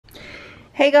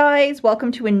Hey guys,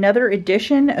 welcome to another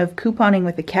edition of Couponing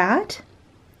with a Cat.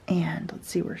 And let's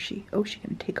see where she's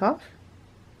gonna take off.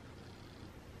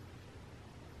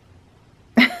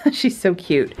 She's so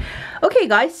cute. Okay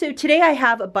guys, so today I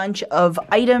have a bunch of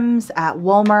items at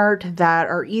Walmart that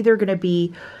are either gonna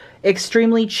be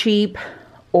extremely cheap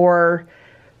or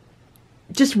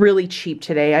just really cheap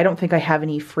today. I don't think I have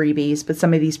any freebies, but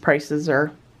some of these prices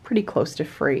are pretty close to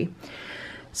free.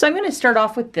 So I'm going to start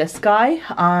off with this guy.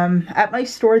 At my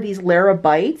store, these Lara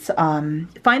Bites, find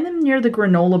them near the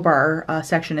granola bar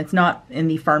section. It's not in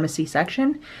the pharmacy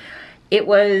section. It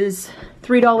was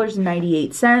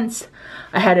 $3.98.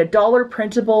 I had $1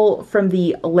 printable from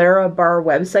the Lara Bar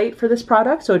website for this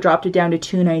product, so it dropped it down to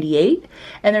 $2.98.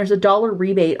 And there's $1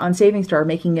 rebate on Saving Star,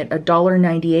 making it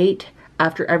 $1.98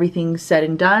 after everything's said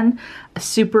and done. A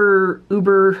super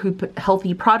uber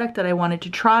healthy product that I wanted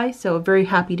to try, so very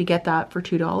happy to get that for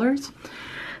 $2.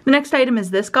 The next item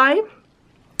is this guy,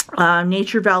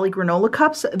 Nature Valley granola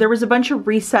cups. There was a bunch of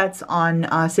resets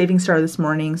on Saving Star this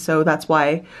morning, so that's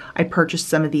why I purchased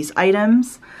some of these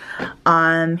items.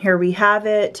 Here we have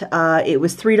it. It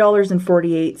was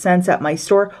 $3.48 at my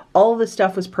store. All of the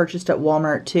stuff was purchased at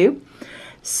Walmart too.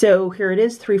 So here it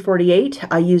is, $3.48.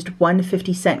 I used one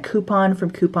 50-cent coupon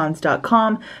from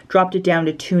coupons.com, dropped it down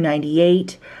to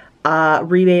 $2.98.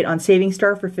 Rebate on Saving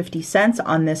Star for 50 cents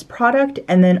on this product,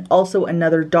 and then also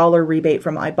another $1 rebate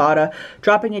from Ibotta,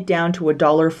 dropping it down to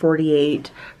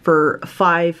 $1.48 for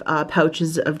 5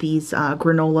 pouches of these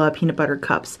granola peanut butter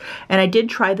cups. And I did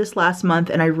try this last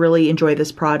month, and I really enjoy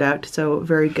this product, so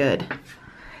very good.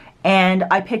 And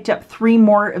I picked up 3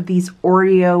 more of these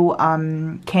Oreo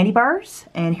candy bars.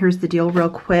 And here's the deal real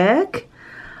quick.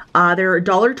 They're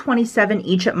 $1.27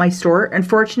 each at my store.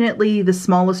 Unfortunately, the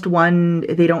smallest one,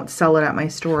 they don't sell it at my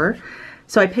store.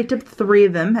 So I picked up 3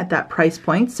 of them at that price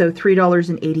point. So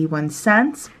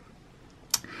 $3.81.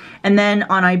 And then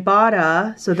on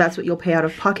Ibotta, so that's what you'll pay out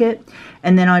of pocket.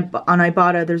 And then on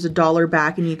Ibotta, there's $1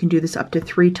 back, and you can do this up to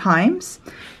 3 times.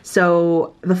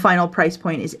 So the final price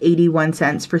point is 81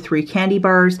 cents for 3 candy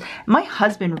bars. My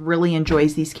husband really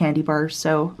enjoys these candy bars,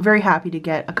 so very happy to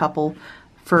get a couple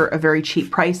for a very cheap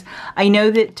price. I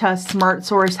know that Smart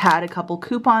Source had a couple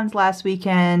coupons last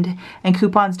weekend, and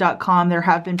coupons.com, there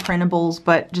have been printables,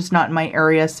 but just not in my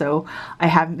area, so I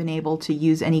haven't been able to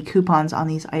use any coupons on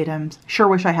these items. Sure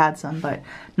wish I had some, but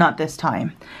not this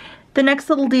time. The next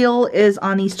little deal is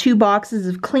on these 2 boxes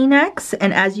of Kleenex,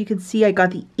 and as you can see, I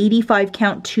got the 85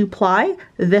 count 2-ply,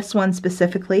 this one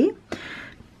specifically.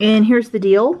 And here's the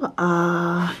deal.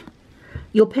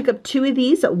 You'll pick up 2 of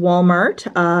these at Walmart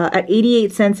at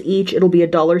 88 cents each. It'll be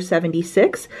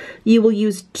 $1.76. You will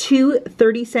use 2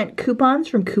 30-cent coupons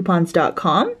from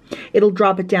coupons.com. It'll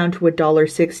drop it down to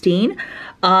 $1.16.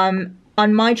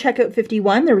 On my checkout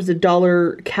 51, there was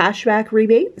 $1 cashback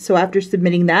rebate. So after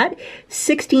submitting that,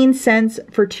 16 cents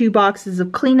for 2 boxes of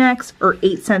Kleenex, or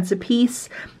 8 cents a piece.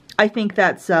 I think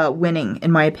that's winning,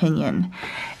 in my opinion.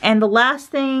 And the last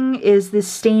thing is this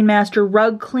Stainmaster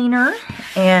rug cleaner.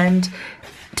 And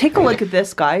take a look at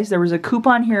this, guys. There was a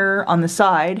coupon here on the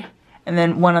side and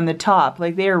then one on the top.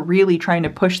 Like, they are really trying to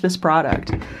push this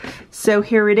product. So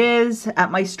here it is at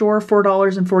my store,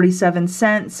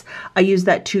 $4.47. I used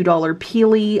that $2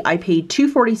 Peely. I paid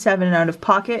 $2.47 out of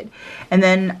pocket, and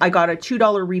then I got a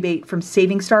 $2 rebate from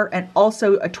Saving Star and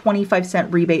also a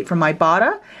 25-cent rebate from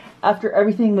Ibotta. After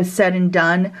everything was said and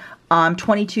done,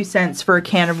 22 cents for a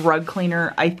can of rug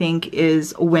cleaner, I think,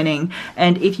 is winning.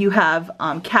 And if you have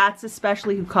cats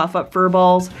especially who cough up fur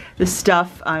balls, this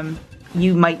stuff,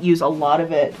 you might use a lot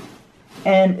of it.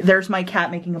 And there's my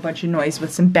cat making a bunch of noise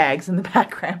with some bags in the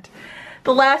background.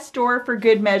 The last store for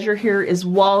good measure here is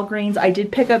Walgreens. I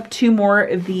did pick up 2 more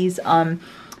of these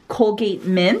Colgate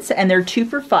mints, and they're 2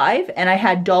 for $5, and I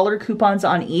had $1 coupons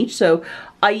on each, so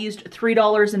I used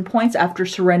 $3 in points after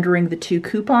surrendering the 2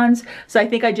 coupons. So I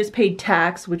think I just paid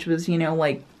tax, which was, you know,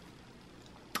 like,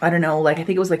 I don't know, like, I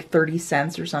think it was like 30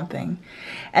 cents or something.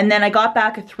 And then I got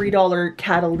back a $3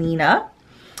 Catalina.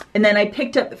 And then I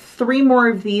picked up 3 more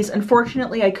of these.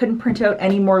 Unfortunately, I couldn't print out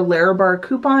any more Lara Bar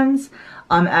coupons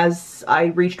as I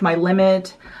reached my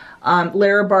limit.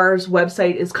 Lara Bar's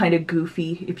website is kind of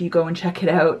goofy if you go and check it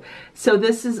out. So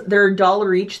they're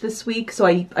 $1 each this week. So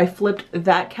I flipped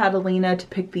that Catalina to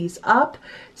pick these up.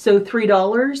 So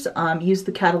 $3, used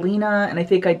the Catalina, and I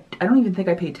don't even think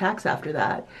I paid tax after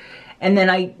that. And then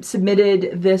I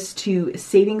submitted this to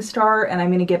Saving Star, and I'm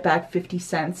going to get back 50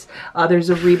 cents. There's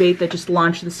a rebate that just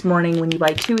launched this morning. When you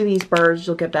buy 2 of these bars,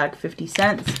 you'll get back 50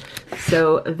 cents.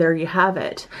 So there you have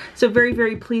it. So very,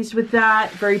 very pleased with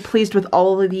that. Very pleased with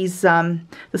all of these,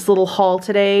 this little haul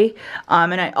today.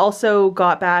 And I also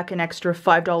got back an extra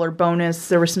 $5 bonus.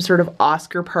 There was some sort of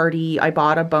Oscar party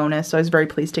Ibotta bonus, so I was very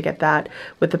pleased to get that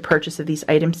with the purchase of these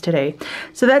items today.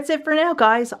 So that's it for now,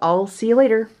 guys. I'll see you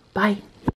later. Bye.